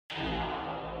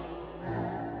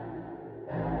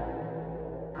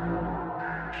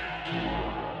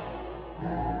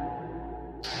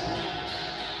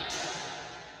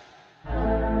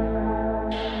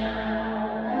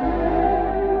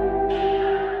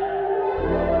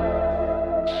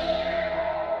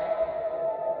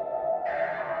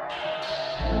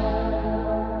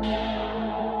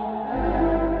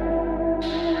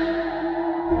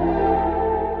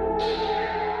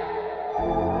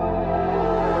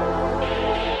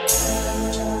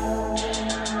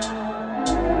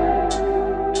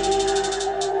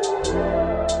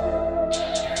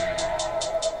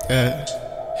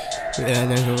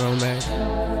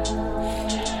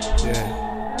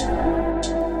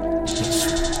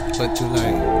Went through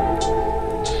like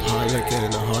heartbreak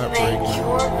and a heartbreak.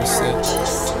 That's it.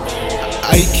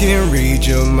 I can't read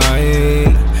your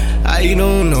mind. I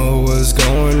don't know what's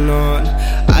going on.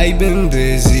 I've been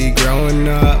busy growing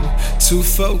up, too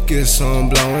focused on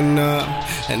blowing up.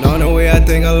 And on the way I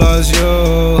think I lost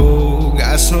you.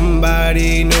 Got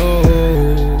somebody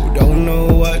new, don't know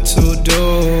what to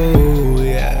do.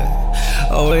 Yeah,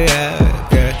 oh yeah,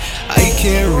 yeah. I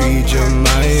can't read your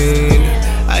mind.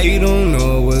 I don't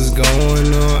know what's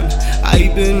going on.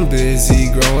 I've been busy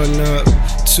growing up,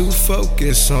 too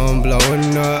focused on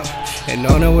blowing up. And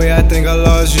on the way I think I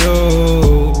lost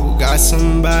you. Got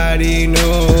somebody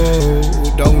new,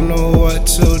 don't know what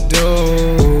to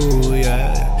do.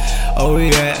 Yeah, oh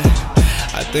yeah.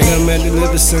 I think I'm meant to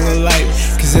live a single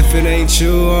life, cause if it ain't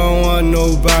you, I don't want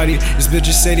nobody. These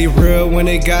bitches say they real when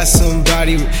they got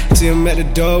somebody. See them at the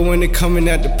door when they coming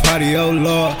at the party, oh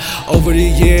lord. Over the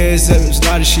years, there's a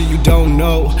lot of shit you don't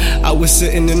know. I was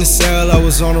sitting in the cell, I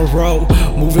was on a road,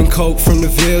 moving coke from the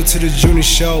Ville to the junior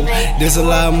show. There's a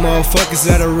lot of motherfuckers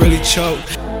that are really choke.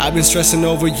 I've been stressing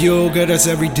over you, girl, that's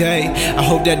every day. I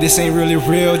hope that this ain't really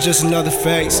real, just another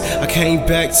face. I came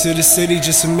back to the city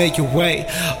just to make your way,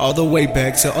 all the way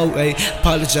back to 08.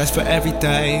 Apologize for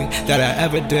everything that I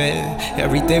ever did,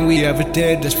 everything we ever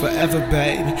did, that's forever,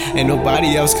 babe. Ain't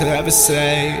nobody else could ever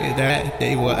say that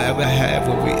they will ever have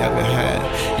what we ever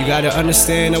had. You gotta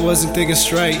understand, I wasn't thinking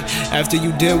straight. After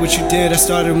you did what you did, I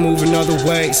started moving other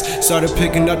ways. Started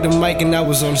picking up the mic and I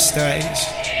was on the stage,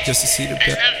 just to see the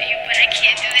best.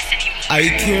 I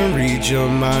can't read your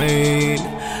mind.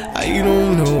 I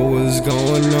don't know what's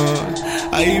going on.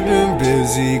 I've been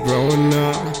busy growing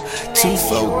up, too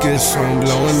focused on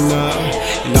blowing up.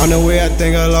 And on the way I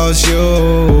think I lost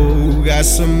you. Got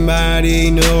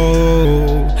somebody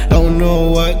new, don't know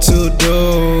what to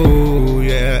do.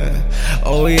 Yeah,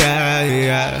 oh yeah,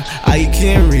 yeah. I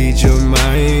can't read your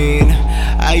mind.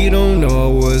 I don't know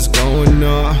what's going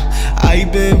on.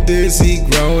 I've been busy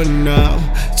growing up,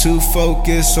 too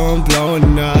focused on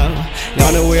blowing up. And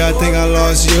on the way I think I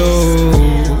lost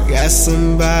you. Got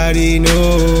somebody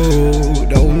new,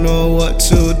 don't know what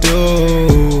to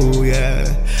do. Yeah,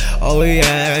 oh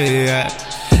yeah, yeah.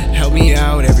 Help me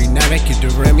out every night, I get to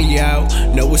rent me out.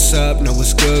 Know what's up, know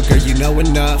what's good, girl, you know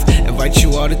enough. Invite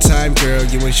you all the time, girl,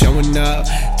 you ain't showing up.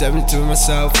 Stepping to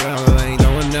myself, girl, I ain't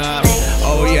knowing up.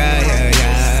 Oh yeah, yeah,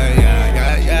 yeah, yeah,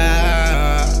 yeah, yeah.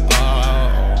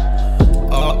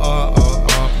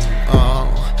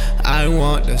 I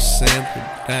want the simple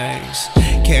days.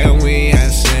 Can we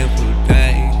have simple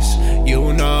days?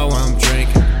 You know I'm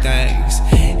drinking things,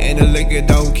 and the liquor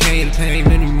don't kill the pain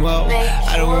anymore.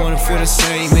 I don't wanna feel the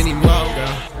same anymore,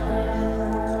 girl.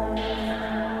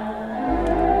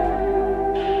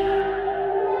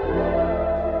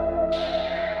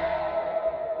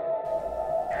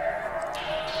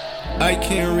 I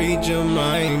can't read your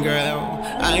mind, girl.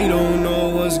 I don't know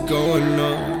what's going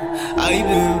on. I've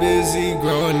been busy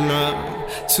growing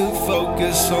up, too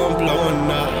focused on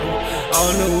blowing up.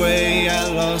 On the way I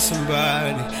lost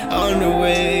somebody, on the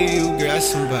way you got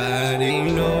somebody,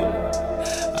 you know.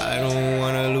 I don't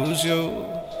wanna lose you,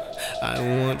 I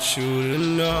want you to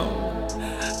know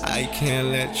I can't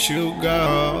let you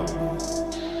go.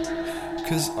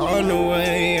 Cause on the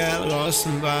way I lost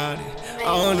somebody,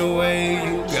 on the way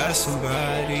you got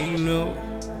somebody, you know.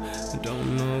 I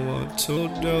don't know what to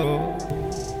do.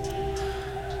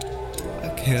 I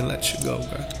can't let you go,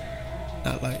 girl.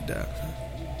 Not like that.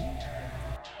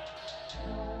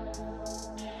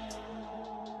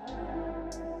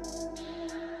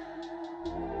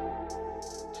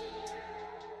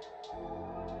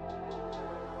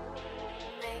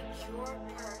 Make your